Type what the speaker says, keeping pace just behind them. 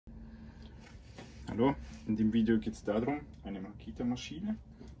Hallo, in dem Video geht es darum, eine Makita-Maschine,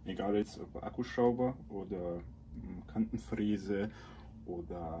 egal jetzt ob Akkuschrauber oder Kantenfräse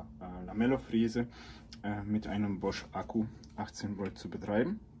oder Lamellofräse, mit einem Bosch Akku 18 Volt zu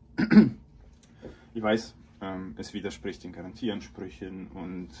betreiben. Ich weiß, es widerspricht den Garantieansprüchen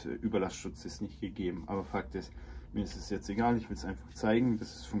und Überlastschutz ist nicht gegeben, aber Fakt ist, mir ist es jetzt egal, ich will es einfach zeigen,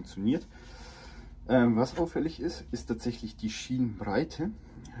 dass es funktioniert. Was auffällig ist, ist tatsächlich die Schienenbreite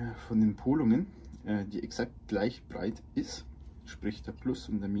von den Polungen, die exakt gleich breit ist, sprich der Plus-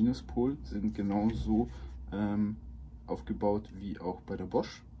 und der Minuspol sind genauso aufgebaut wie auch bei der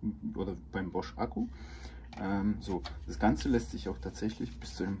Bosch oder beim Bosch Akku. Das Ganze lässt sich auch tatsächlich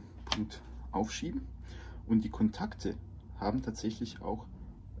bis zu einem Punkt aufschieben und die Kontakte haben tatsächlich auch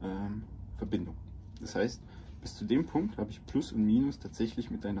Verbindung. Das heißt, bis zu dem Punkt habe ich Plus und Minus tatsächlich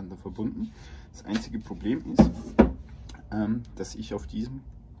miteinander verbunden. Das einzige Problem ist, dass ich auf diesem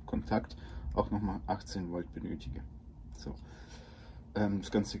Kontakt auch nochmal 18 Volt benötige. So.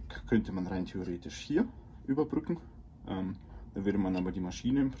 Das Ganze könnte man rein theoretisch hier überbrücken. Dann würde man aber die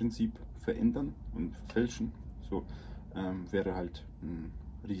Maschine im Prinzip verändern und fälschen. So wäre halt ein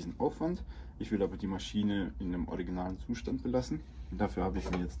Riesenaufwand. Ich will aber die Maschine in einem originalen Zustand belassen. Und dafür habe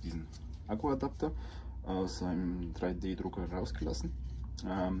ich mir jetzt diesen Akkuadapter aus einem 3D-Drucker rausgelassen.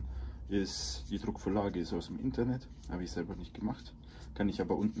 Die Druckvorlage ist aus dem Internet, habe ich selber nicht gemacht. Kann ich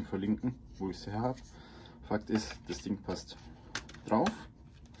aber unten verlinken, wo ich sie habe. Fakt ist, das Ding passt drauf.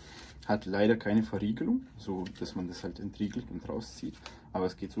 Hat leider keine Verriegelung, so dass man das halt entriegelt und rauszieht. Aber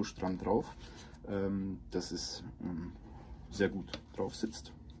es geht so stramm drauf, dass es sehr gut drauf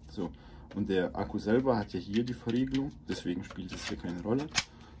sitzt. So. Und der Akku selber hat ja hier die Verriegelung, deswegen spielt es hier keine Rolle.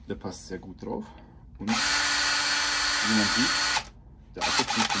 Der passt sehr gut drauf. Und wie man sieht, der Akku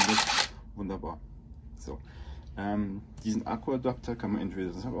funktioniert wunderbar. So. Diesen Akkuadapter kann man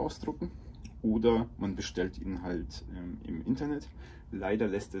entweder selber ausdrucken oder man bestellt ihn halt im Internet. Leider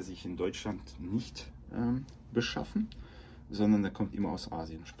lässt er sich in Deutschland nicht beschaffen, sondern er kommt immer aus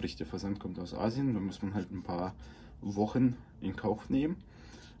Asien. Sprich, der Versand kommt aus Asien, da muss man halt ein paar Wochen in Kauf nehmen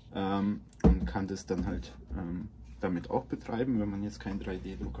und kann das dann halt damit auch betreiben, wenn man jetzt keinen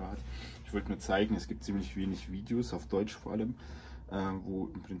 3D-Drucker hat. Ich wollte nur zeigen, es gibt ziemlich wenig Videos, auf Deutsch vor allem, wo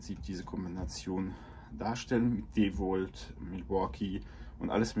im Prinzip diese Kombination darstellen. Mit D-Volt, Milwaukee und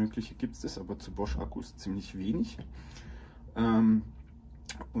alles mögliche gibt es das, aber zu Bosch Akkus ziemlich wenig.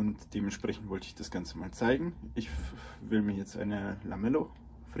 Und dementsprechend wollte ich das Ganze mal zeigen. Ich will mir jetzt eine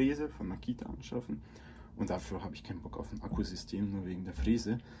Lamellofräse von Makita anschaffen und dafür habe ich keinen Bock auf ein Akkusystem, nur wegen der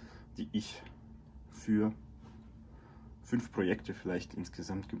Fräse, die ich für 5 Projekte vielleicht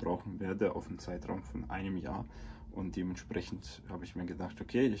insgesamt gebrauchen werde auf einen Zeitraum von einem Jahr. Und dementsprechend habe ich mir gedacht,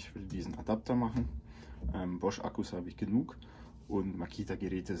 okay, ich will diesen Adapter machen. Bosch Akkus habe ich genug und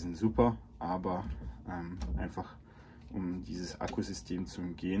Makita-Geräte sind super, aber einfach um dieses Akkusystem zu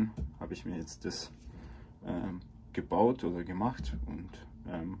umgehen, habe ich mir jetzt das gebaut oder gemacht und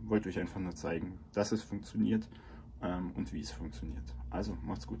wollte euch einfach nur zeigen, dass es funktioniert und wie es funktioniert. Also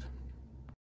macht's gut.